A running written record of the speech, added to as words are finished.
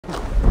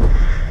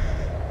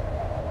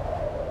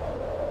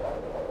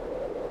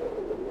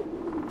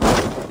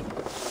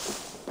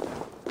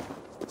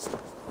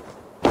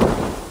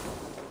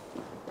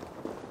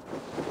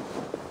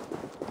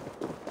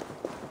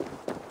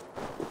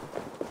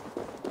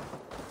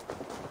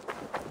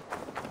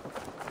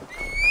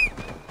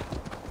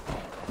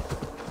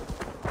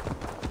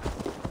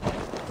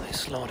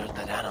slaughtered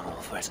that animal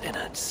for its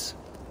innards,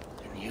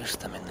 and used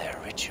them in their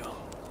ritual.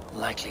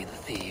 Likely the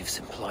thieves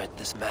employed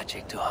this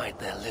magic to hide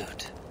their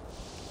loot.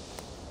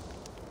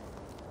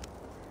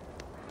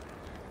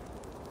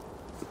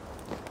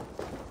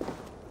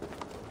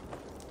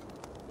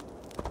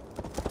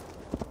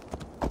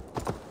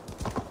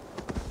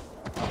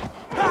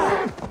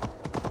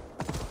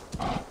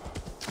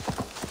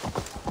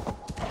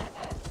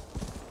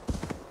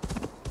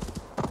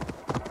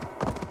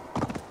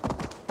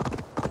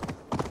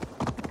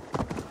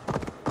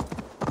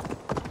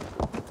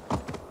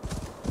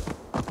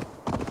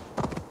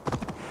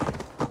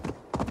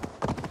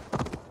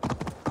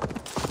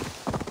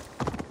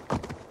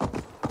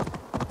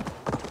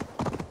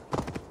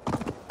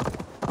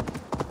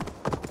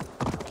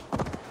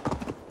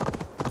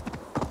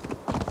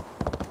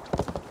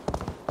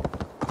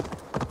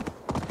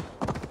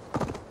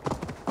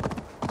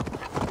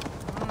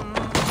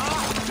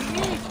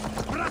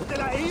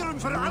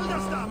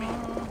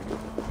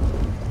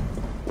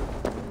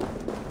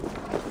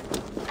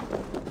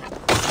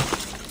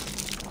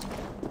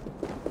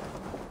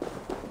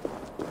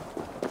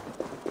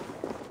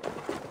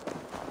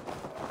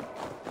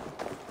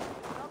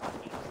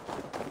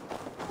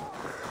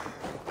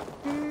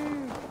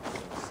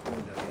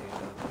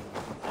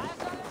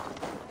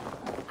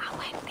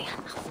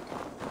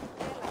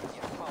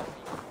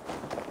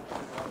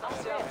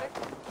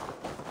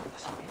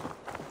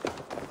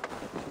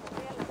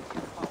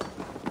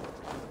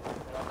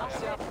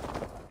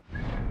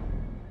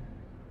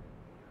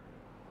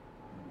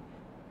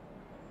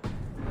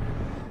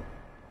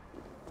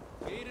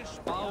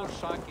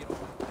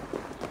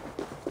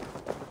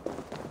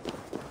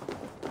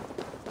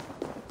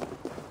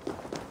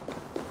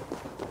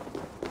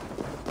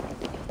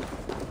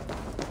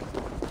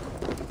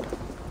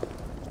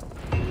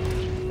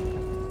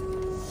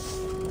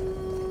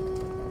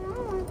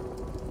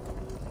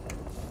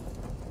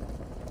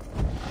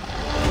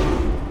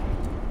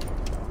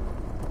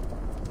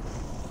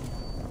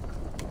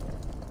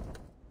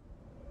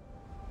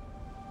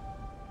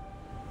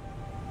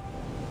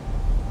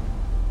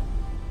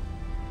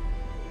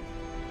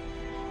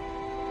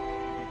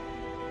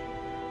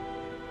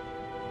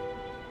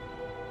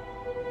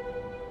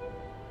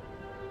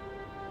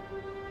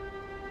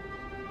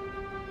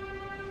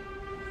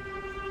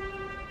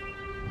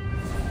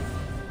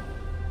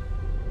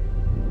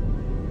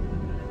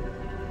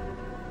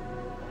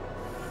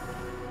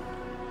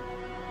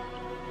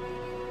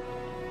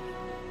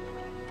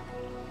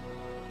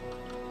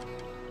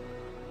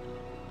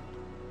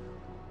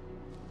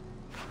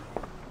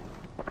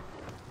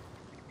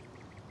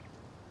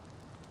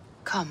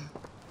 Come,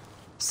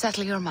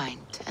 settle your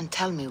mind and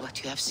tell me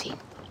what you have seen.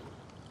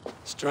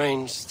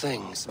 Strange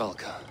things,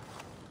 Valka.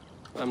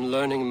 I'm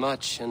learning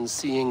much and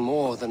seeing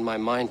more than my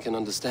mind can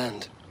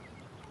understand.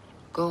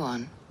 Go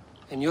on.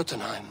 In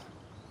Jotunheim,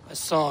 I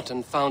sought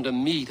and found a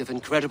mead of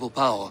incredible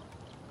power.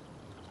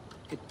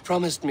 It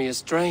promised me a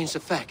strange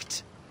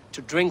effect.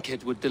 To drink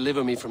it would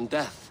deliver me from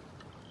death,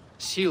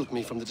 shield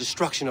me from the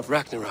destruction of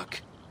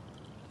Ragnarok.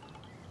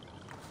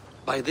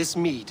 By this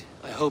mead,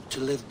 I hope to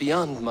live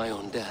beyond my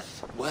own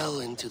death, well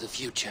into the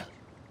future.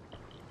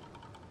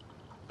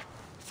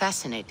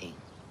 Fascinating.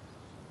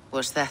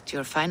 Was that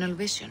your final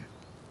vision?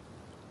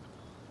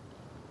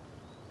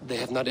 They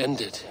have not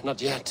ended,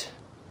 not yet.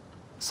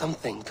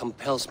 Something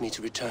compels me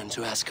to return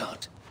to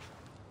Asgard.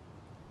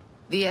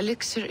 The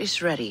elixir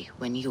is ready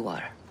when you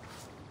are.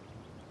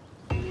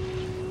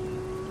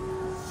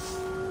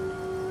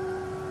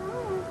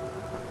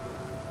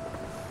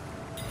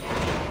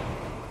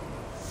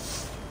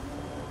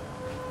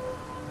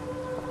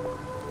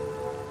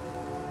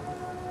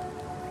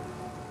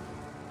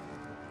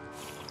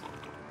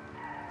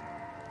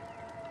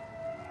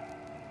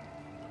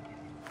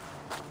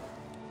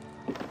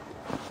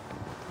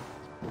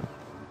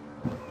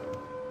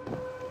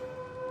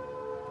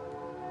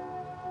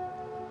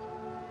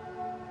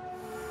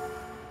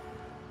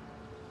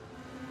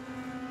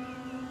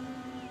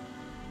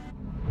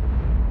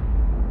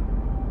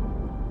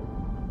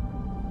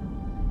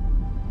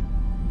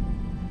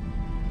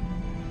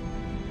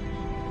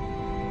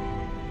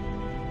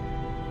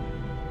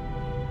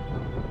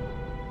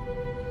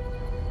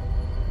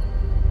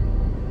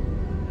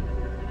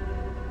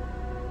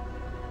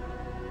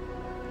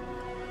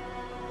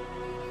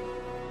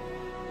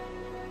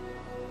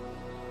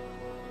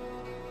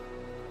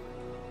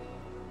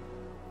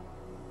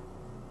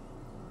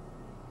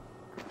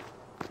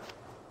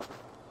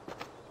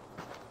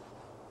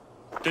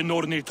 The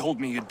Nornir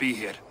told me you'd be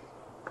here.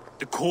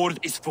 The cord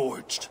is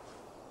forged.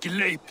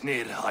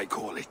 Gleipnir, I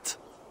call it.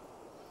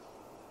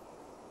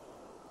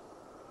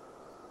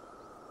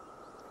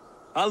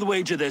 I'll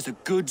wager there's a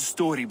good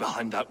story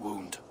behind that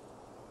wound.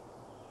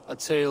 A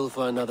tale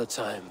for another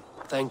time.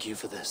 Thank you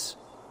for this.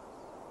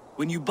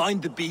 When you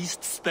bind the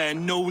beast, spare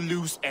no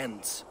loose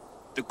ends.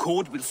 The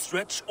cord will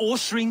stretch or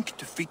shrink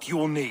to fit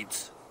your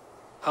needs.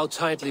 How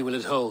tightly will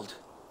it hold?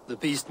 The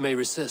beast may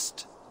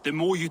resist. The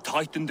more you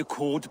tighten the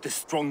cord, the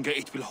stronger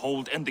it will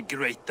hold and the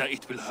greater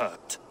it will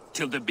hurt,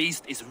 till the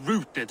beast is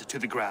rooted to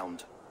the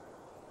ground.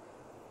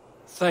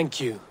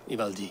 Thank you,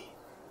 Ivaldi.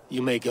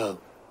 You may go.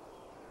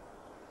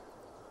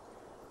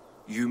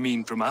 You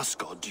mean from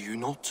Asgard, do you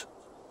not?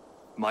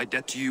 My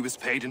debt to you is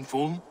paid in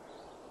full?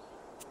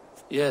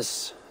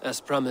 Yes, as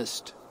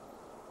promised.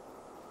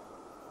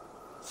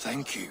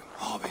 Thank you,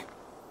 Harvey.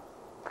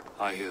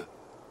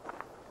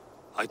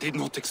 I did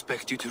not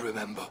expect you to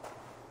remember.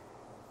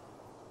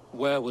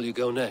 Where will you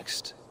go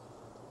next?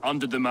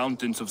 Under the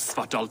mountains of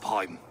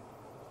Svartalfheim.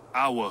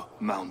 Our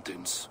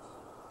mountains.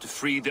 To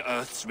free the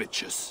Earth's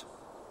riches.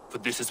 For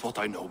this is what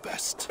I know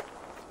best.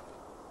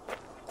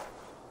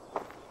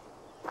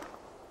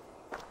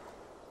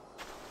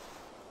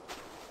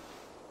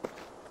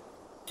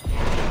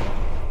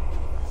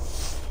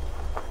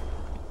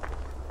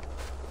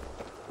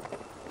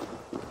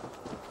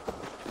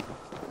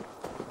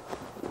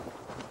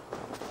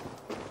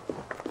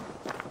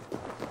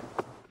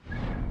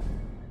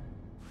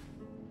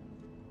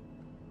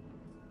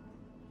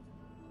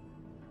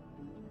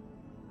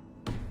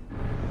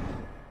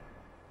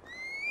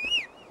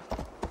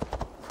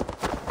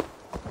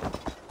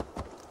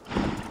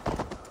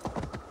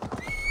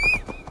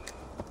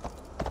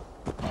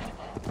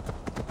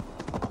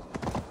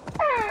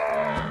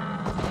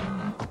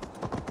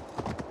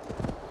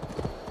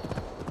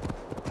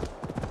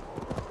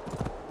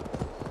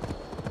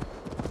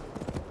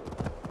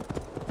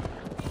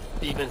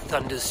 Even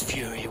Thunder's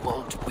fury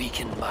won't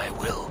weaken my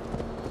will.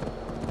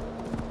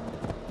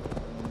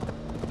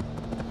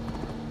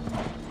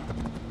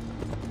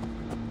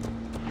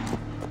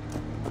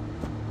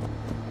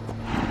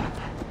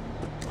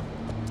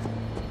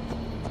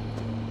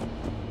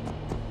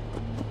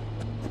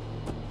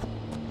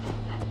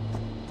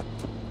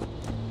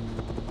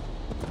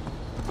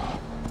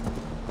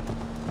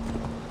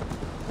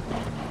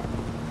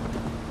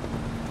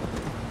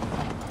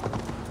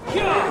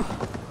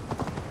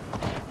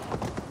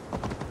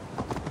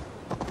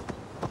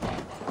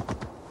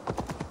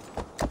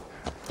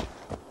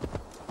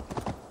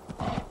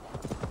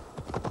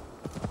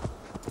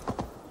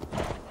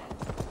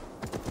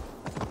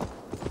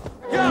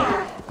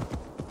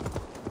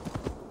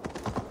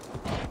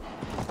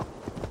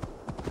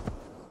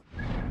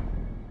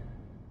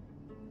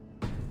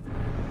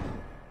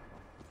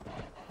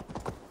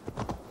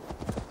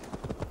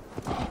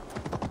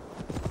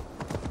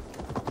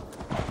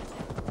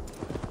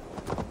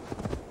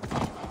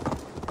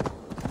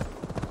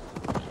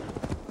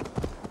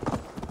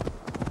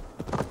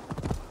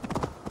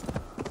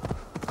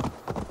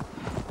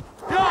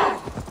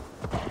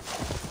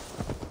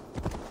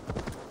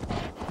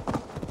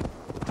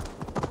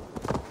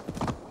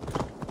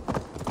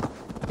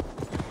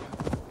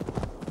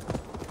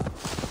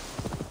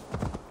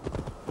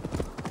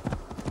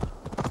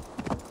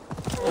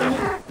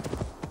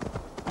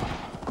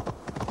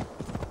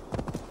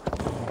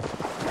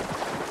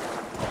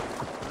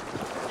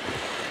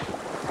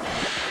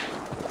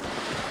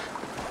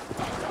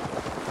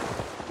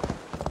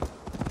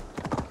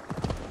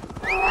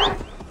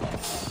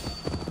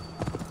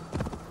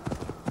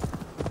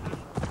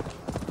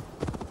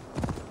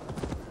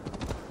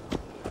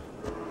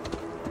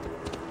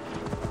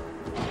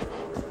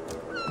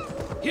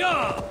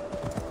 Yeah!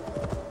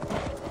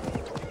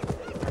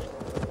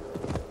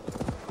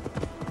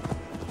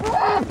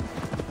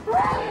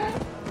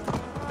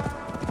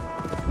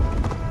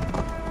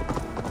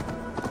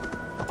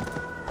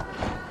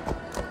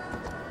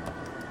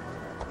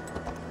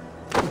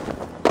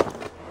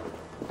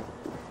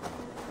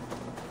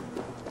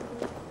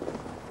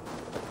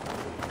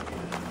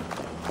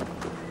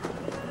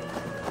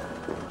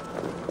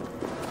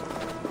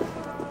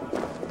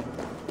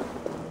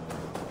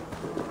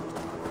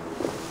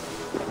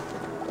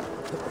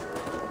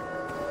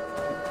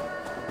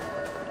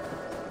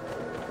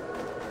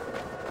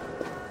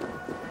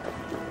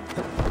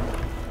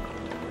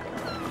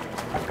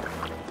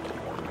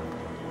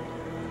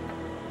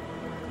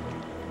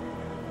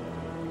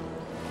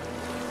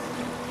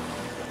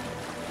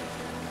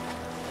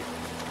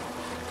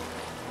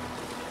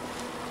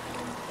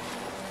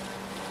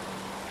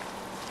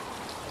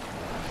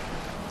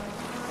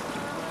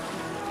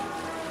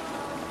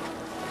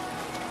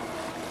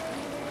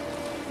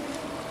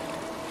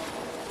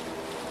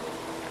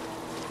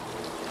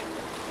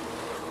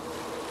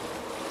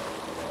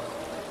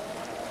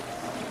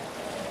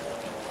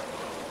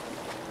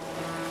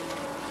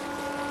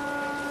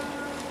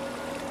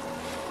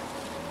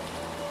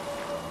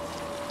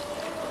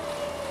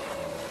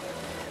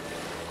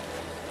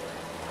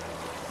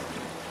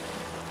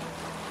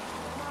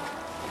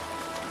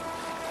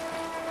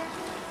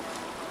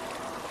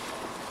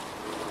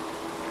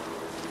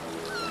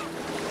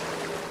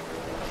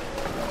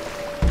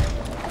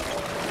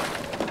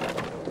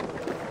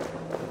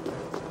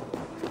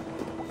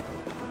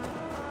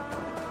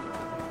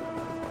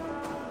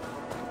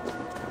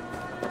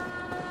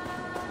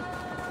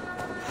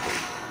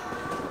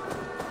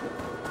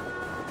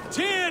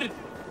 Tyr!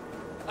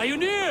 Are you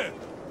near?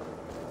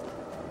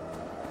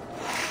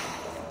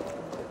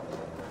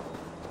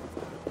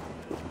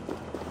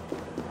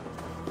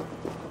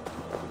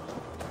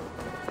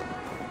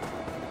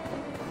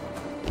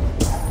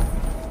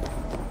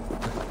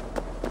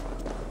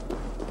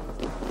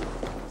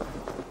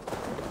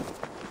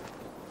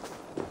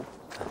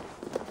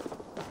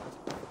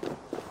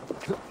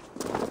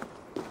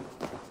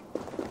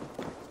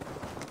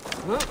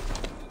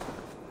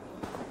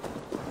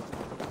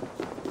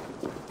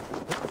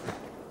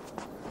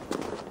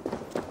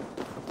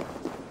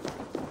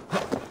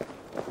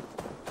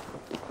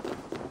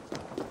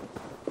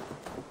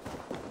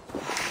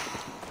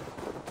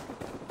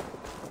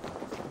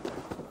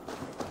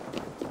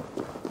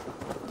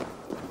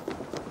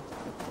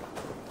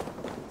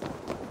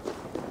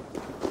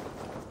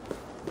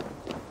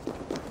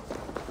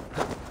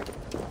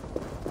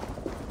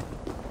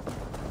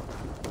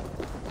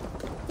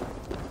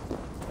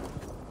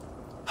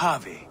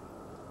 Harvey,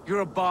 you're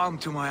a balm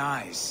to my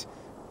eyes.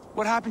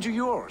 What happened to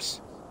yours?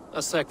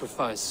 A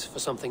sacrifice for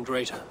something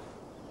greater.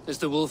 Is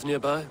the wolf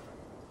nearby?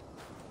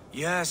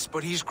 Yes,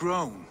 but he's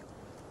grown.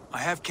 I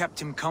have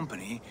kept him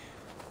company,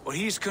 but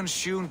he's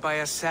consumed by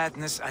a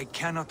sadness I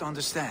cannot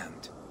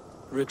understand.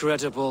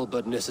 Regrettable,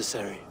 but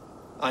necessary.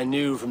 I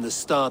knew from the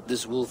start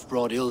this wolf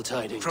brought ill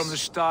tidings. From the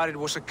start it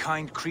was a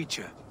kind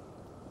creature.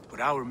 But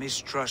our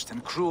mistrust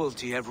and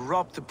cruelty have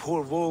robbed the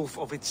poor wolf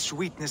of its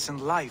sweetness and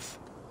life.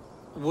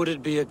 Would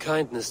it be a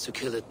kindness to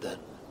kill it, then?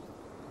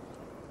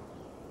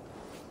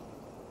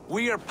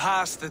 We are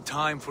past the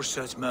time for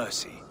such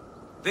mercy.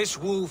 This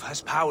wolf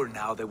has power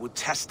now that would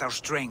test our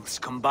strengths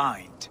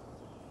combined.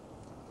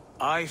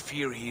 I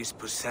fear he is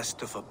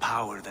possessed of a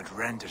power that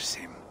renders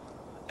him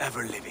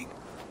ever-living.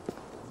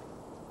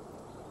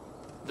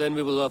 Then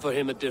we will offer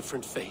him a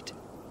different fate.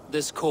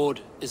 This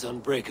cord is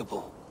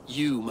unbreakable.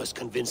 You must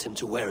convince him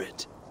to wear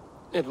it.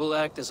 It will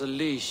act as a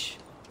leash,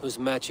 whose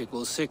magic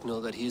will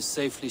signal that he is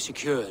safely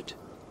secured.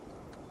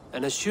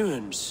 An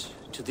assurance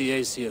to the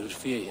Aesir who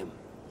fear him.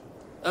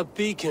 A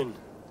beacon,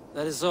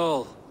 that is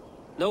all.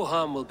 No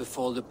harm will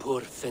befall the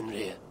poor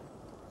Fenrir.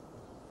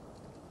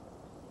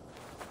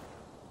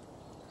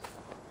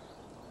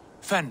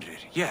 Fenrir,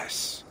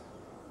 yes.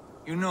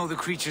 You know the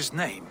creature's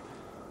name.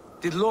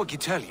 Did Loki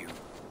tell you?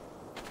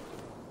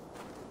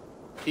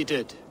 He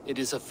did. It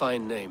is a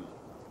fine name.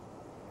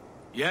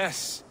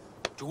 Yes.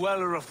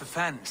 Dweller of the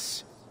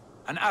Fens.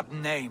 An apt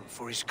name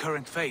for his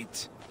current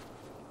fate.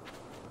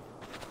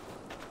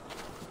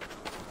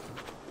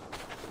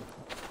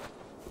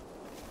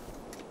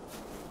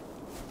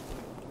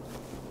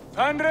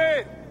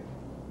 Fenrir!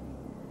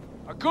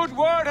 A good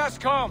word has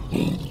come!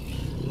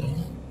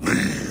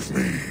 Leave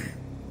me.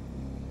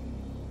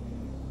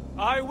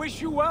 I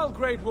wish you well,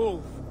 Great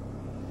Wolf.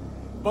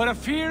 But a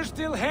fear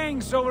still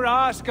hangs over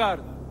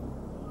Asgard.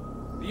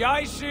 The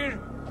Aesir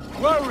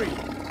worry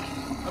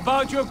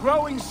about your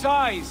growing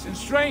size and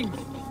strength.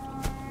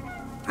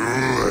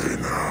 Do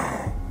they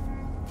now?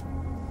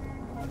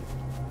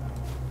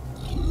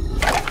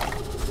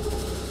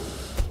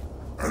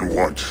 And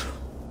what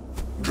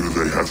do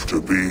they have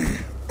to be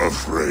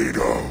afraid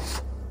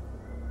of?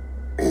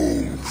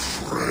 Old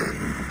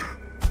friend.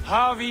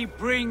 Harvey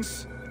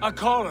brings a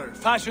collar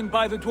fashioned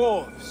by the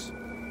dwarves.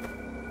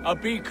 A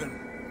beacon.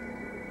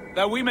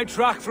 That we may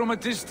track from a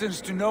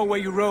distance to know where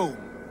you roam.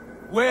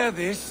 Wear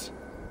this,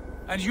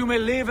 and you may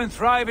live and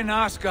thrive in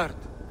Asgard.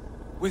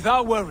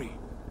 Without worry.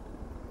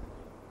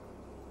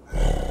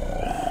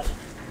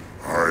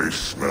 I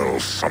smell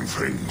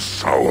something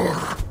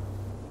sour.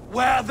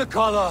 Wear the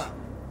collar!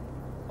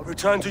 Or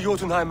return to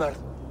Jotunheimer.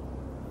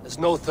 There's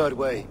no third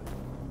way.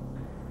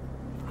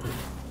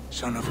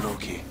 Son of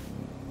Loki.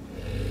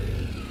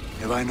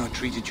 Have I not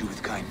treated you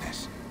with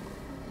kindness?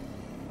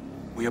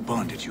 We are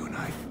bonded, you and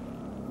I.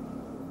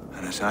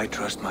 And as I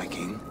trust my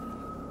king,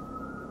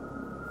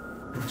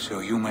 so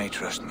you may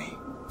trust me.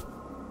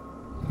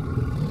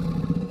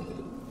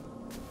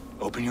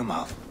 Open your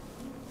mouth.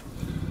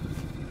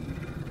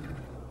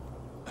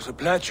 As a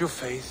pledge of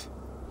faith,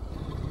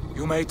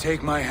 you may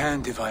take my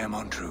hand if I am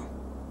untrue.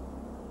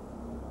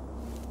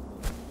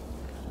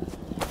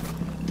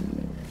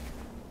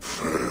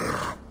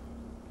 Fair.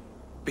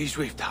 Be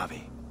swift,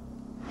 Harvey.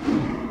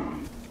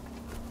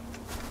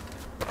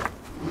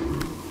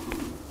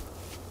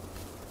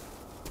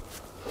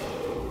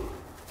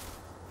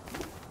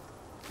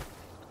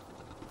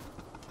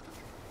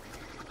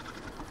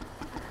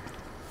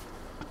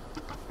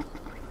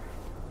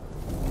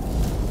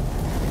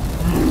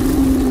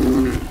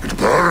 It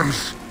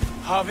burns.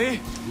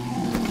 Harvey?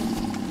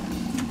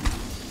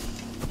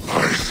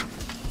 Lies.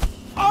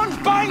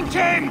 Unbind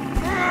him!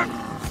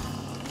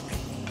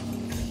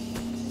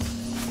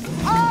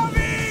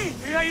 Harvey!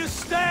 Here you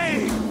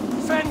stay,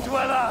 Fen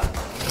Dweller!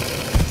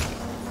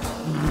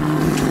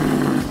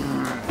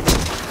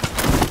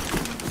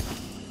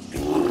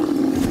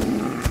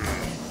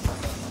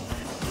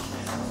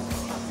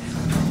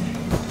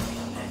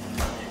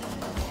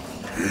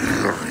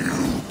 Here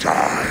you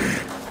die.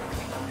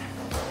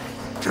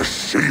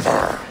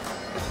 Deceiver.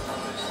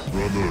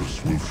 Brothers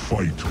will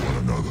fight one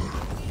another.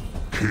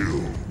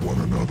 Kill one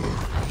another.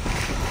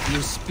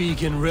 You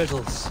speak in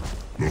riddles.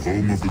 The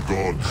home of the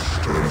gods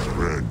turns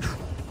red.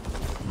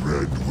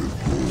 Red with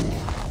gore.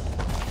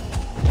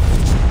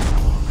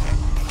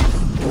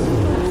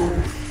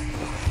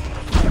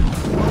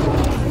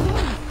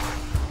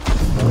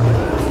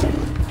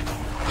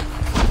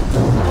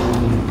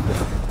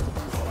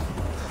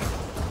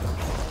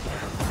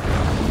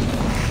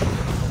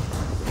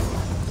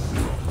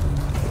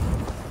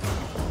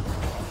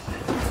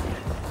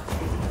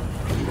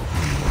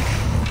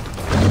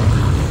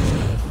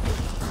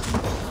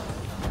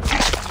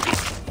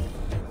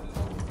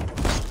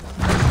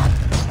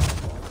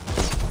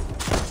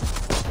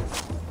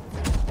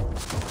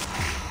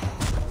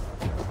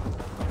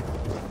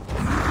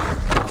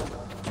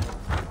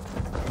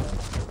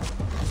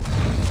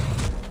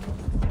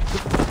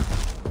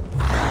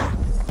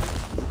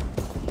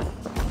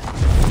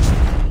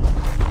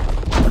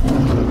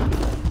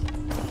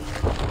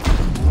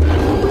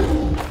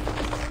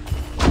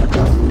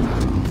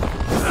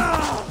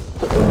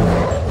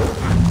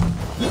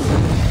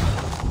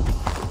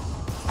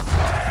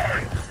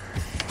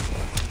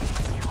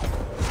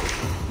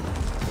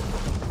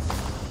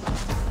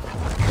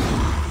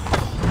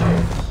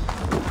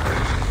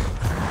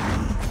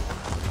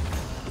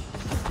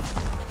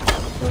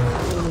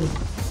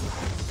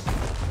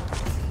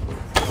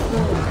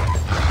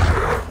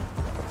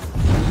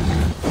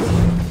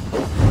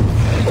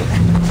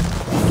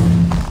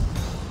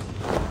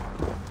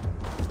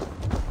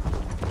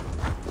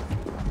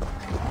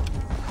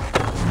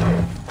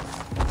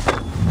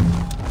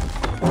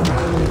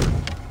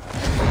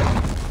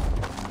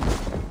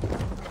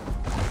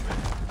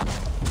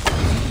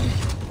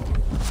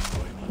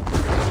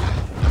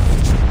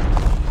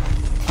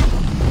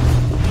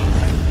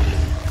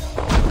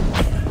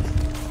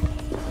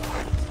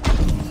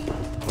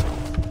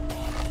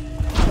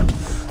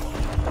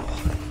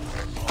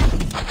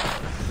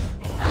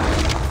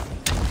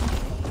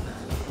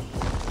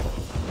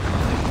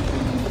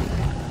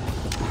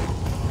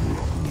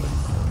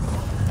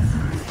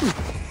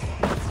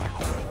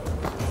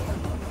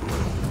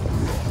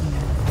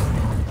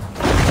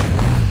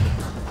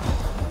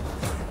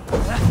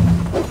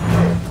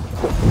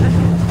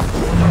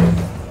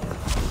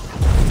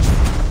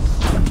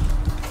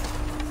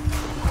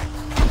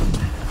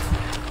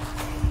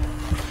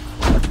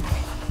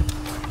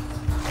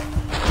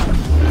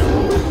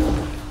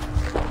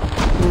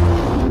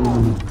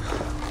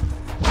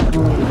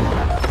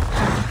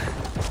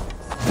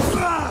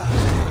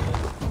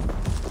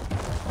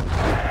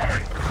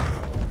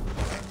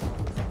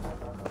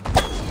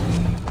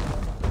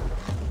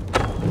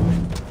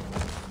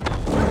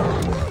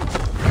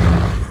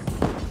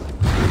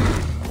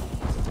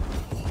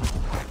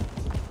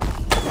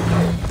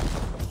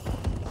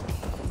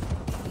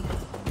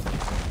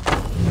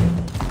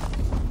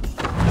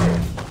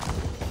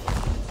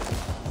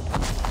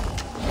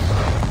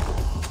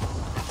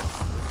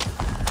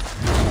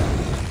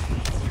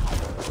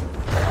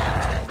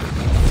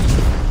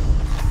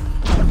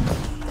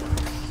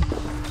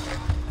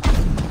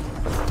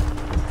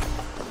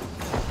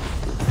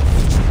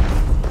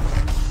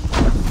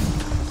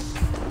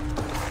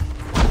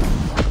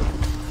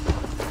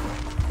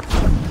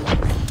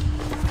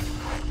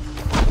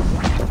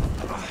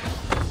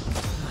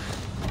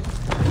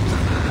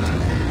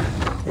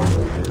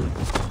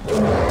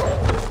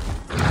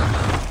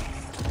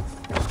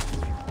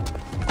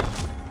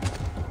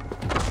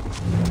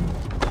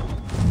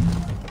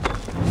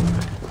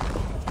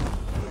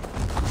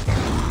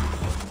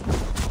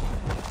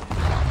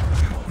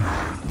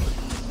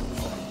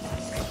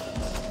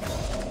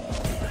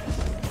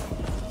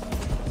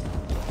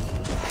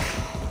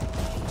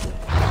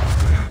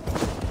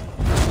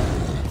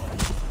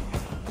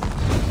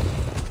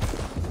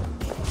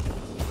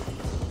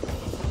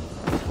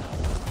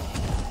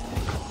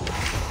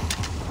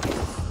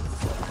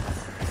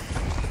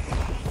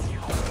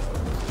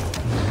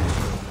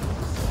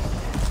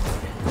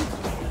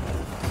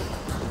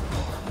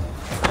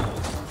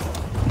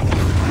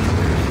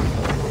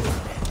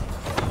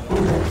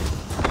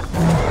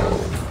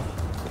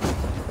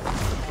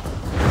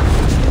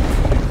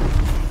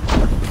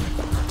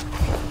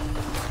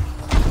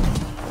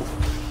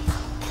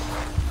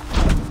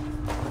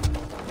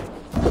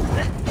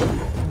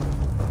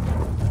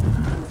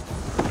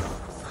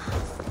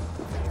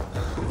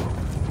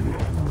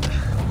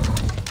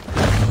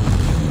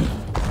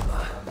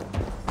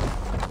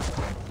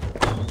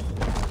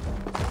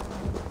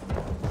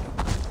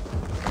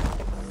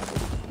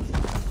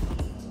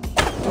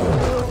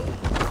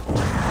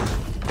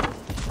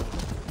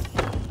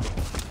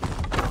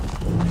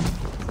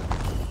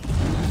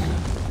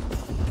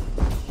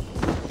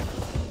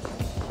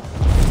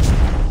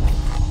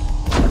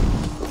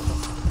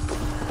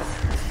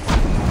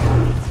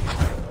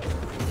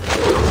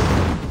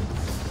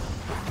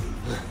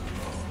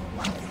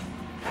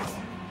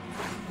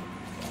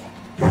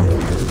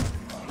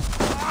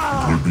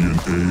 be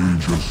an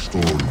age of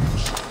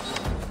storms.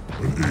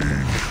 An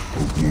age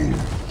of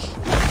wolves.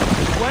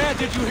 Where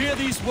did you hear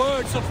these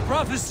words of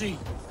prophecy?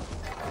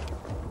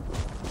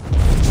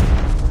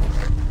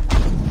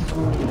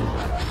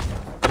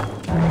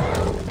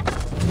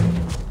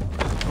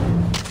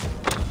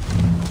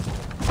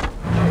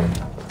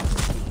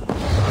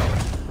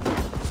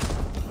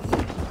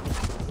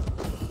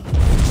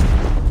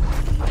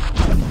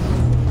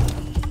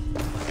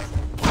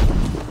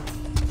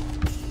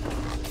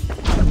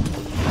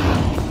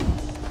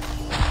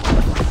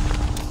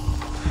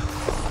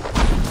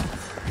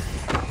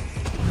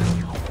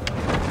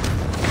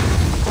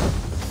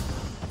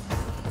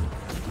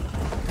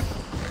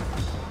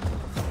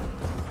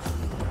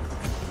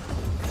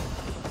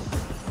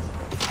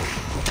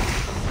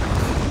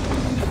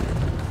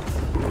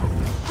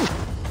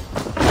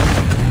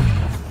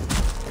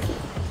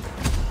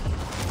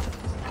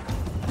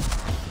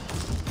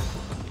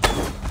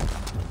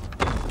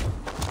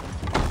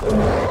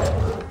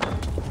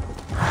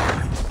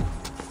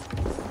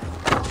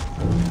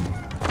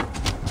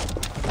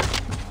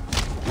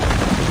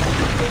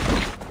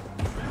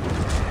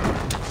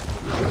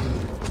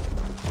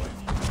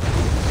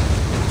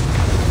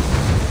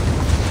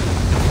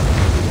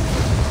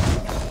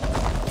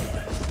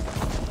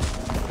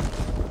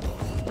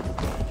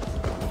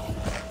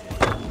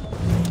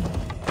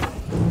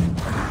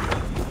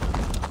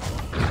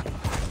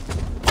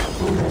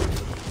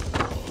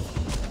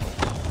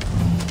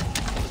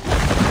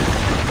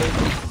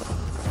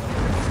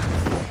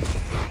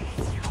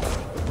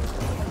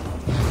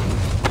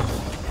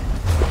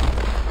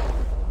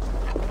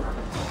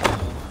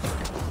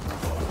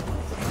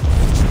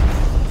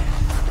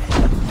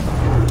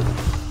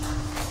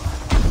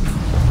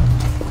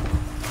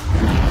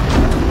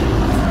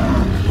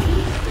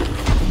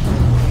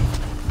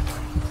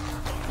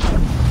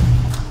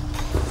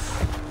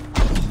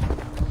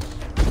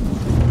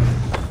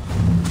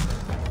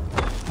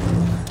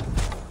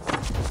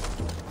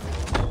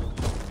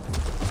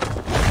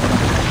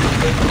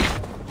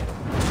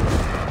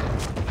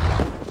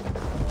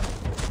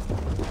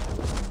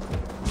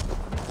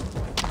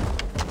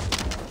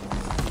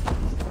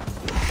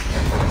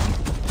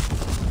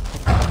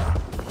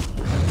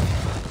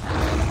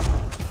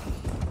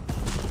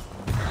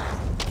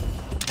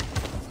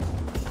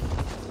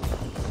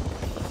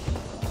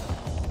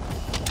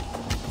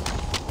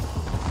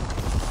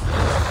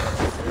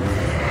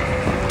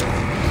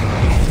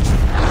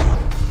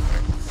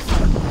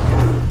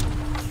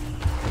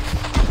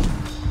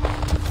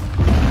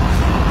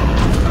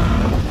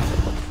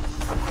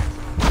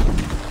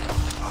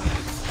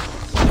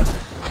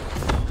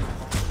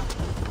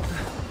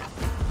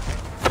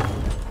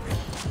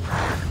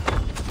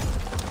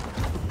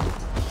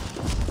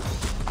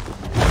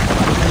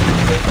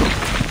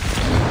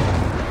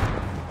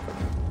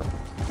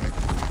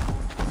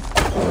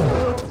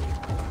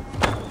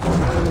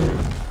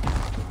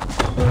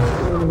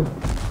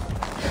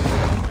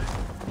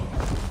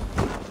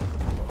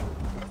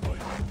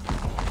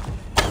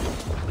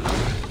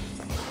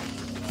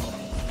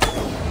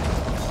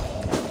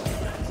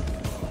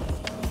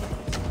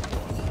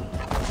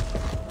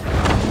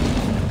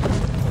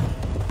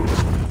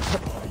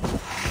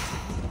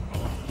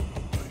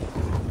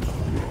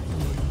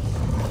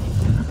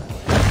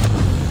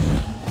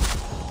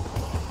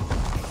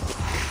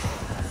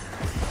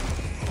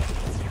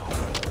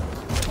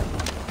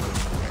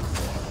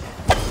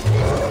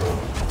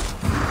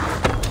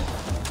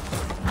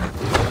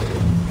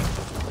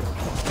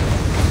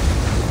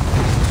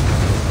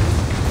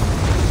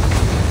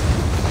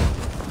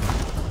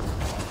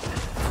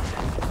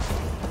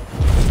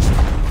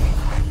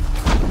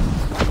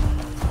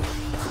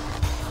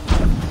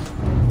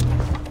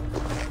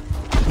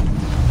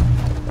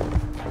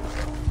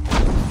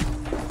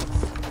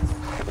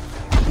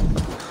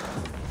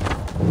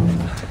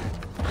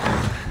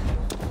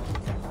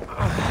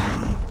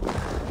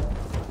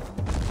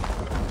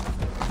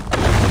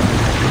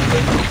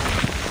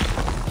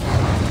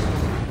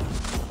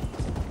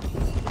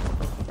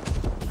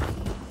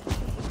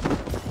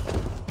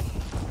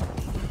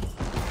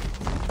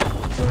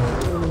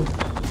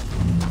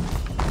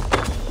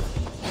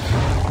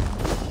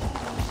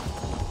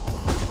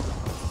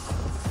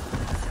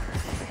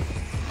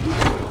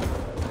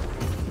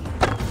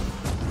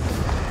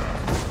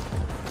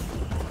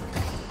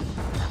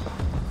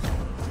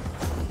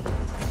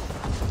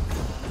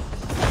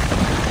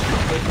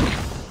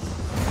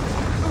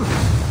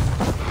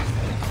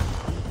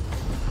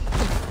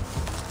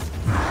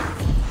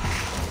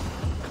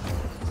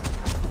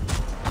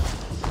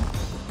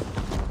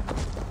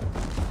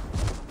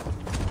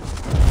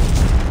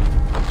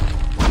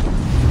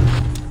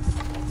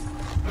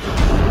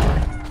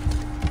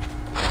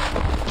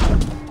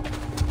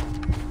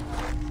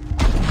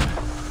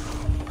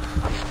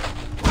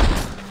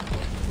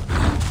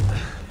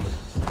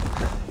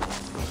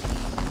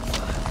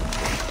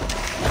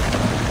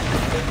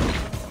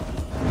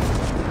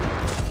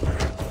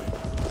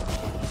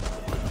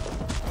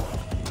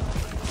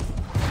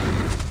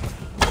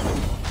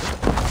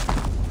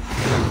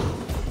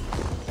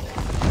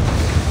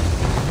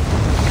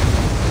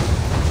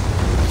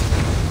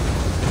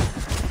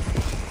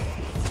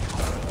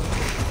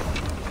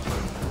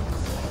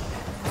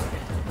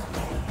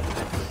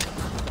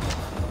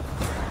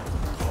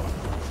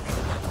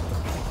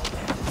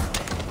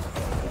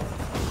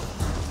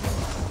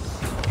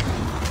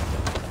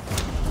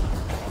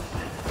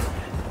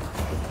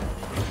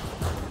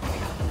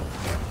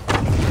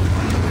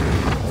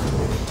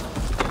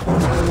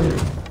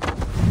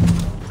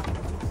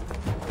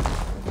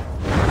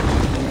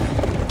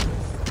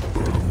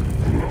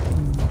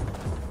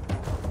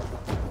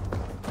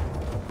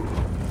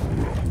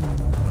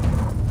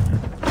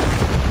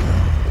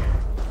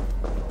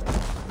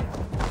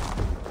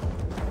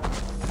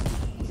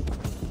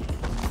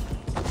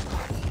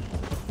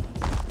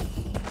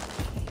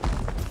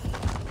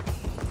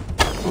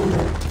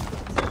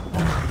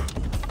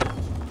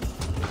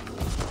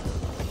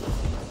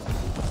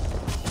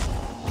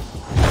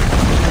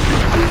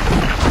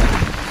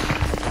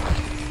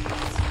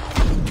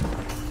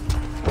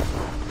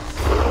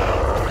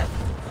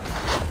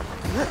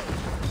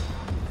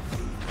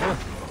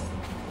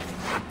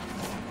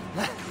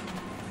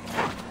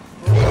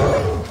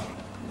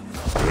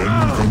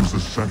 The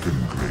second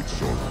great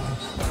sorrow,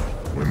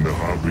 when the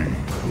Havi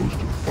goes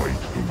to fight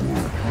the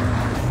wolf.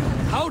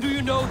 How do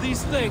you know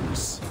these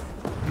things?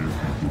 If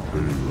you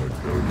obey like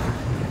hell,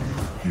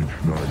 each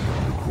night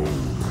in the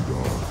cold and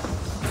dark,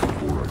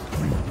 before I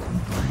sleep and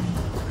dream.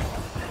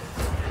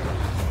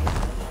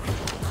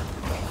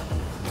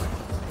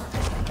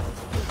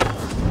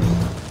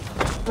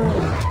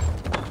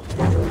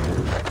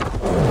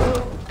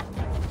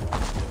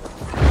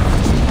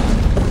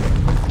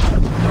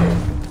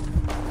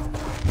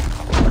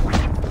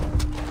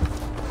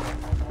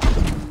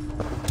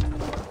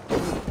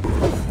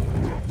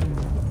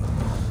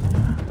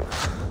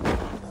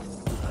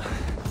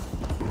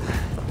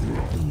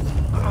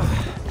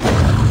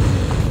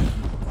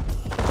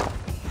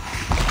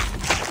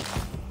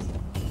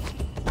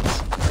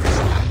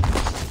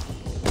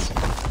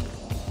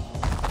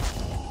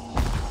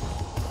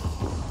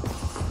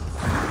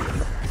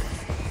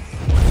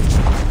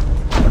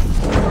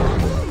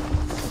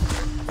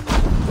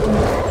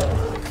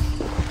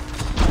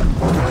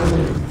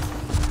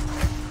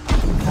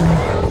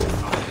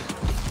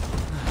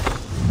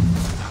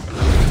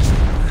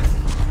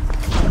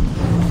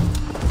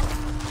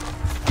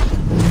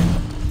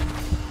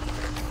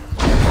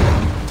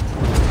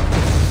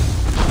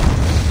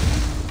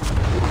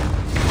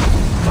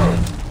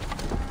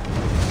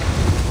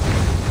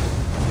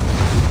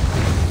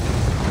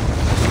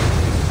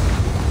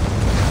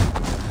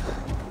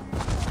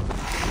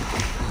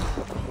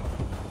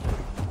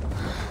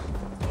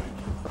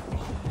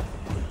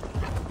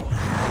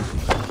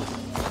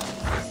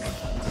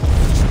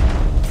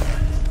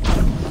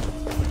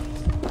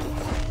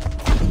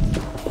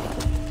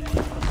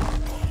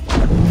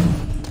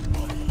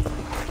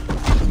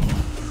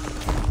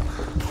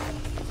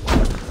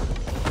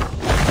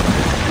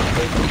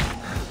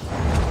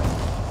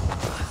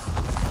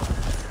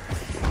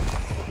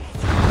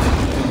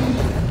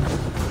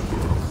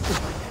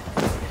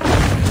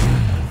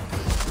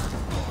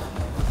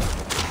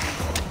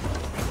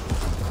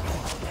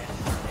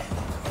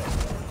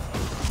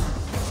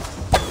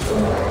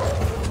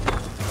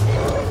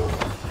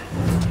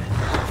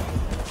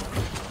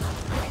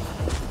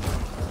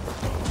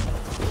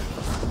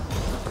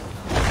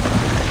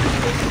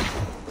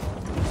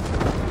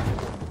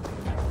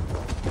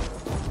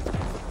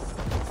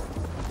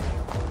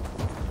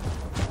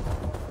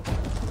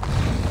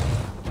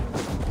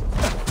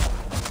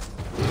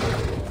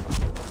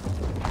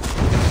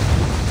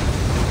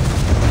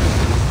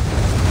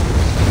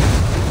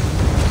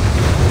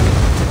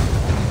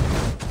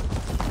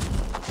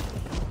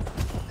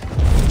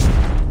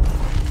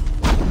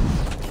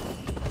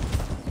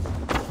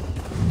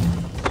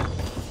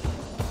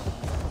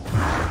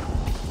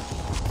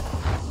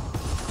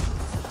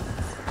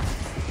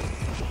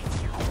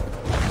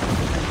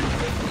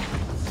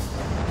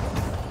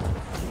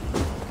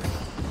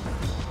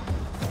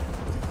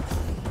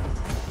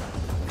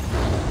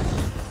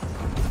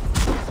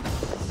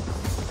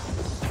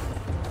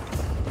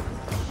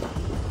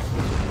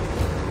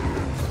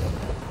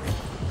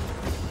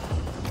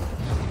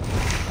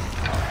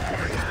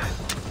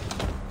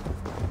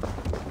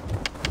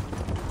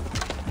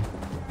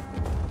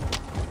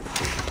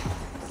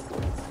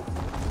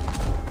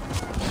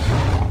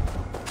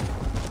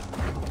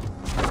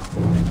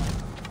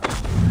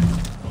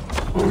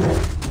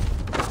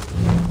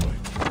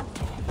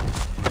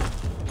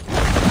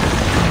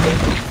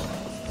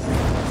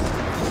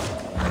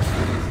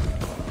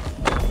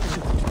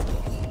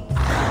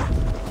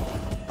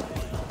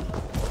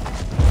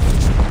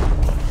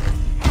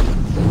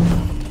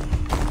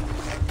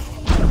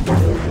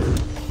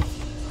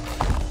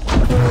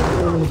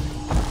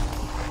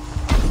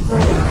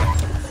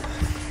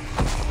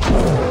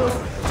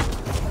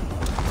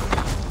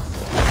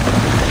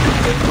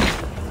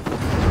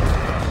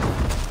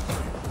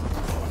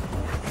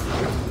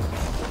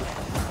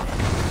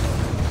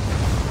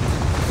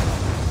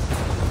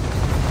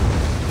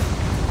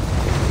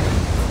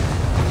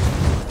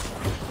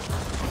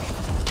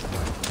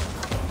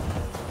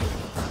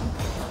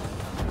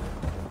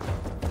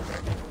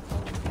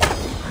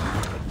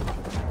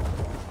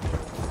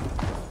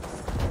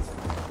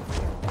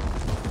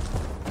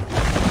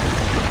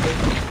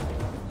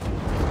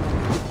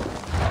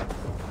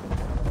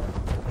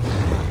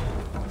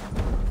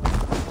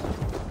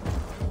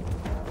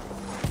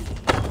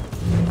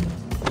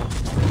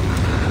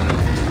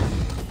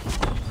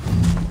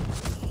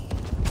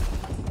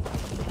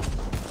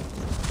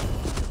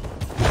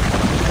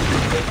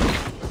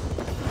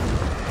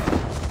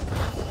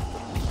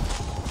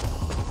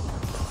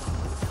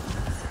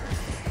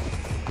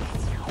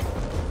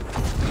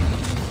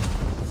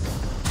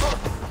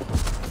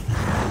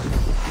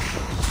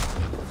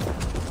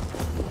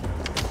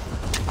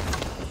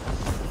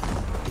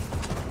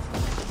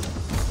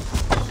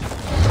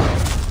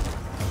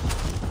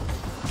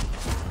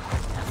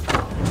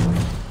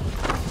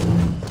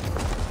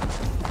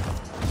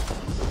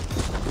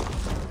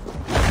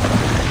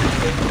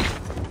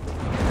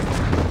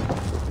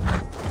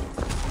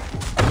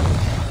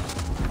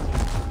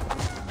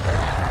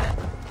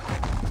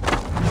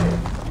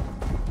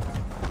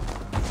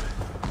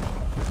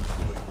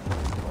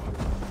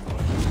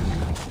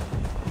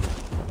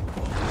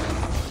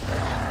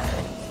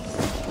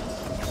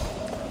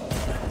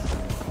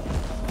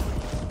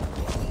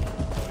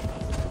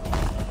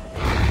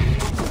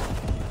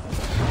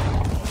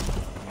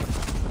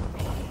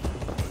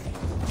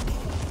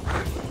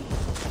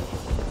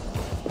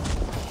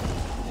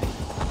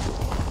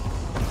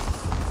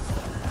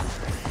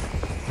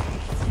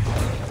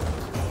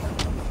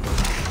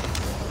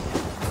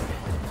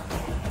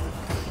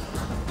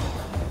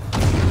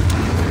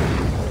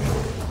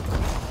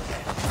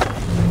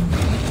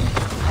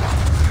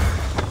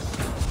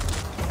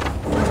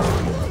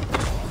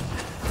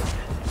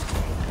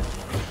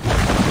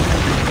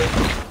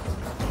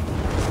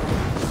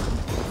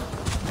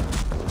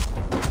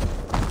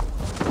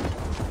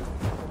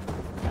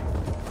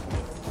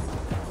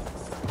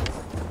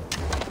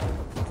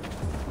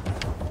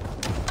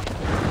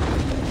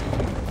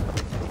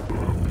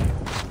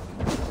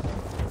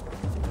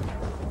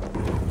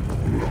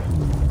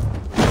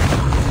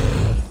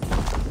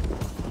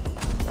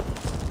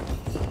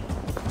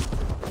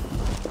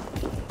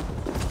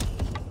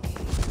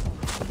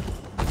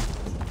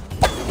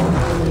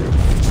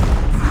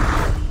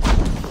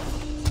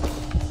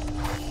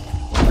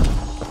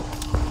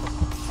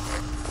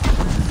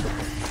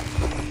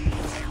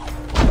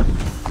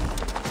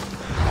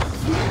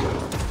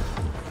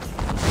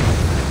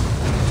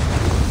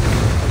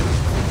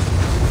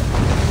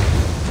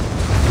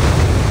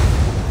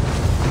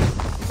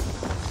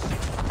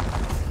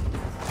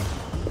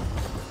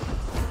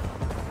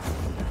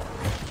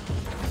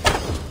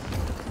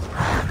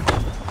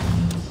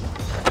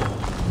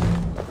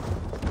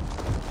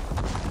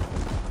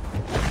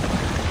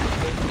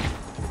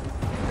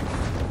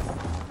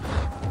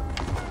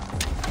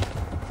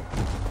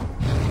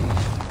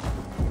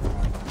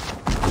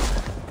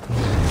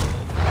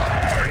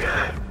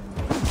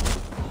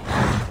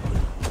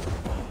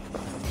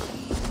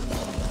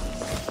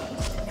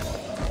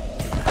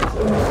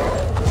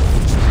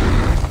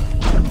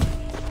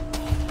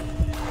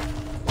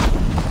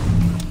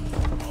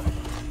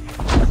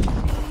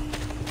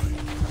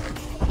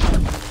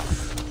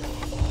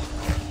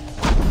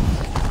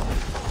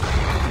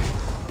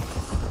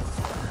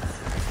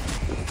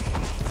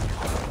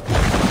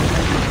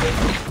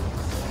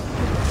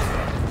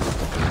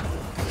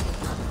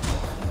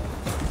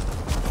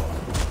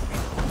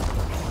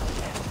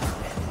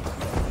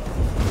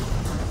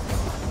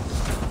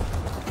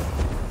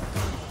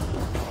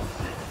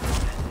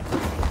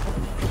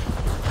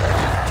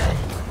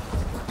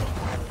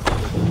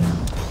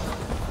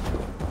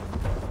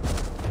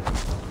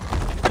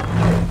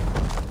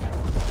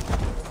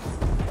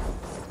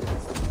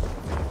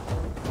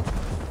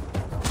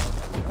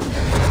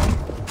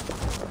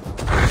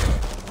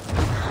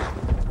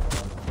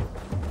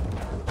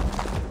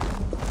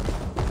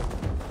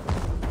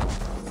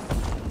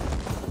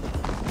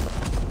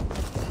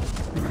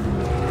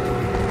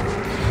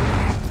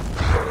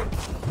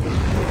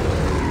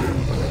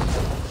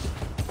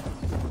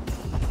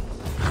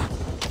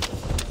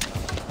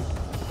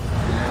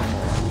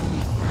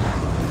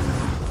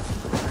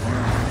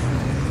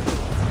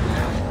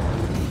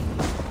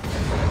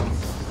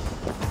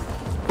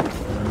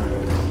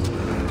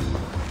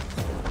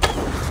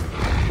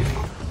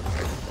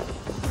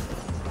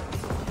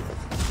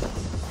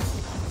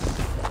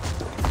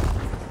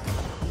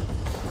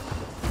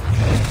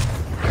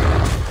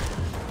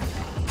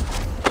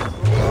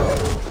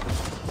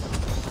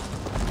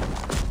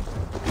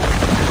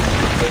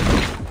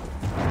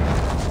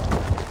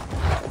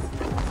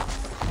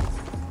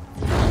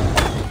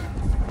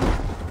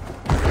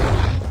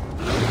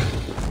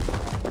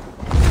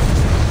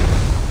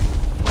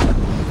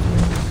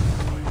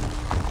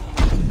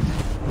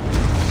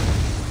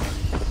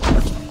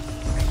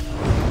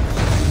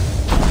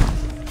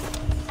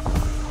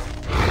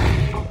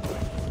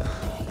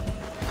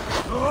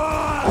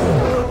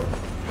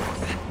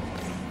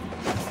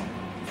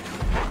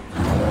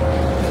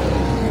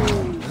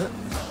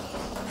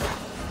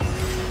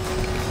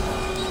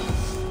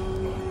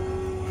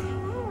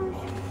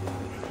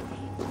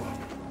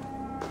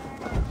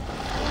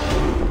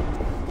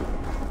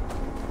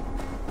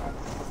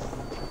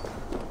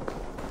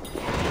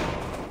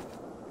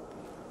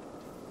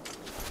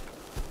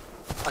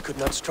 could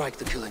not strike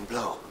the killing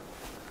blow.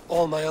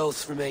 All my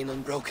oaths remain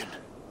unbroken.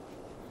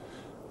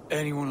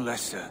 Anyone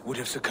lesser would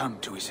have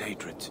succumbed to his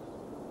hatred.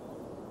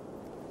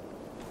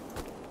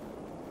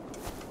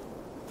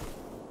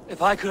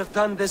 If I could have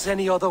done this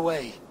any other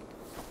way...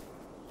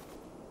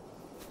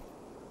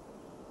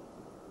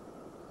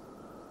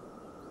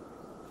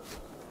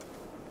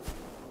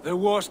 There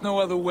was no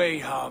other way,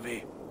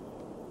 Harvey.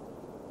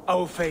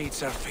 Our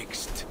fates are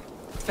fixed.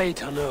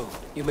 Fate or no,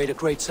 you made a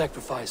great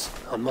sacrifice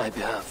on my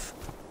behalf.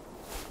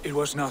 It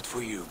was not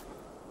for you.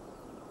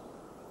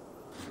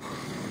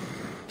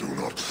 Do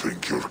not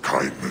think your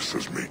kindness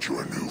has made you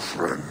a new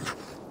friend,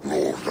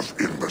 Lord of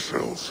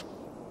Imbeciles.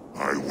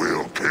 I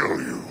will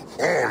kill you,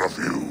 all of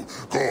you,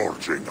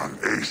 gorging on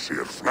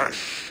Aesir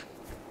flesh.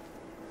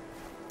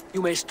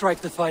 You may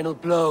strike the final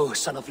blow,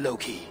 son of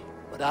Loki,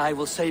 but I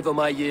will savor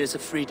my years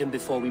of freedom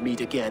before we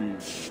meet again.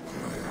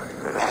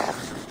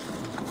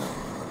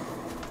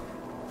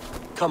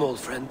 Come, old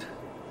friend.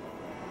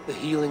 The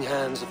healing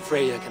hands of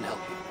Freya can help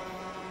you.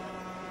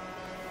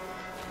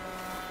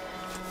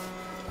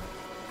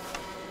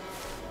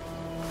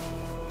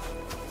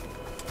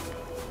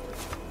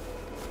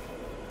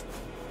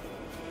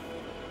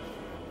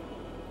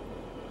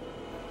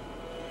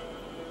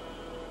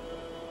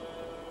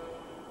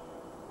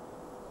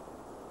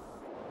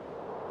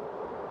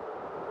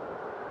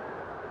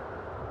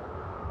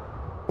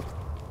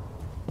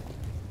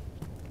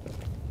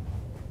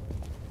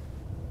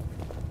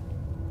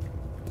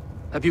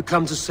 Have you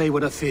come to say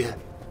what I fear?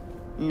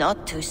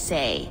 Not to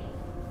say,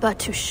 but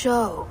to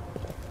show.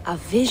 A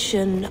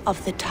vision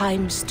of the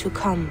times to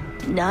come.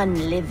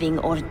 None living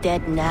or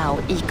dead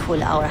now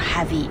equal our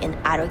heavy in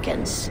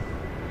arrogance.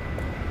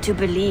 To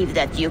believe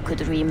that you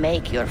could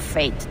remake your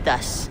fate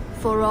thus.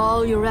 For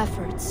all your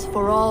efforts,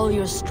 for all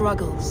your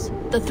struggles,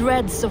 the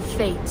threads of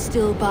fate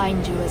still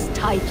bind you as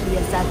tightly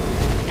as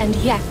ever. And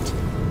yet,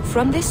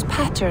 from this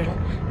pattern,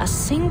 a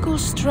single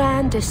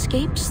strand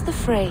escapes the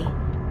fray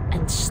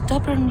and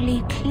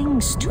stubbornly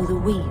clings to the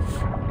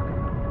weave.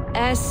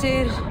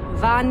 Aesir,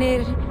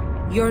 Vanir,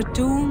 your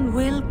doom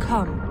will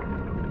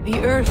come. The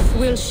earth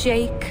will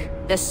shake,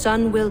 the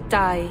sun will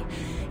die.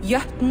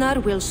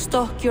 Jötnar will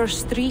stalk your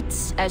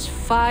streets as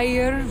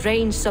fire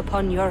rains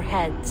upon your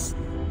heads.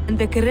 And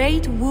the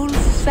great wolf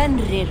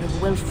Fenrir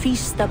will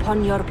feast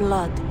upon your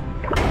blood.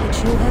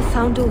 But you have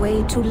found a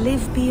way to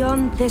live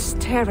beyond this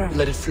terror.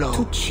 Let it flow.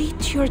 To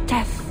cheat your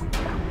death.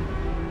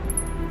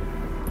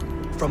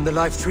 From the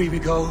life tree we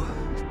go,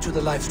 to the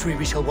life tree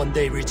we shall one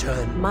day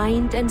return.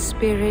 Mind and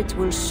spirit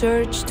will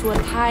surge to a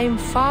time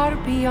far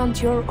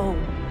beyond your own.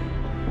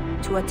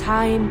 To a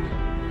time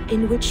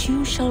in which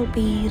you shall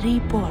be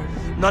reborn.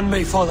 None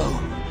may follow.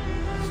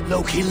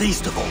 Loki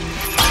least of all.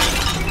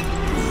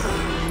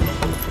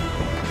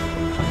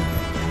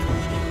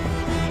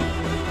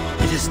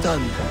 It is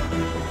done.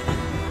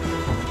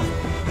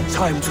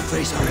 Time to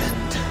face our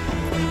end.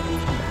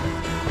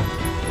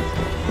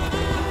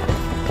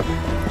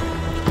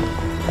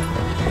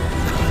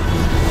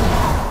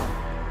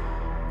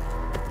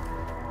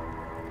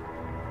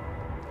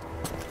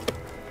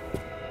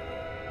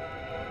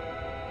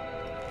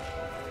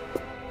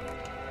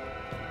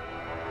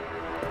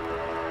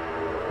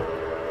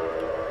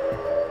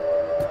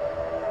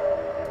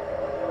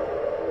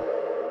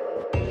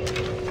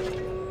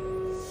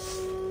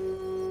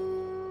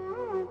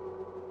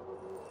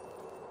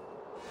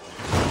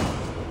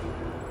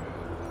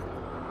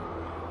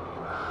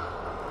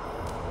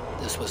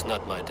 This was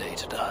not my day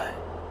to die.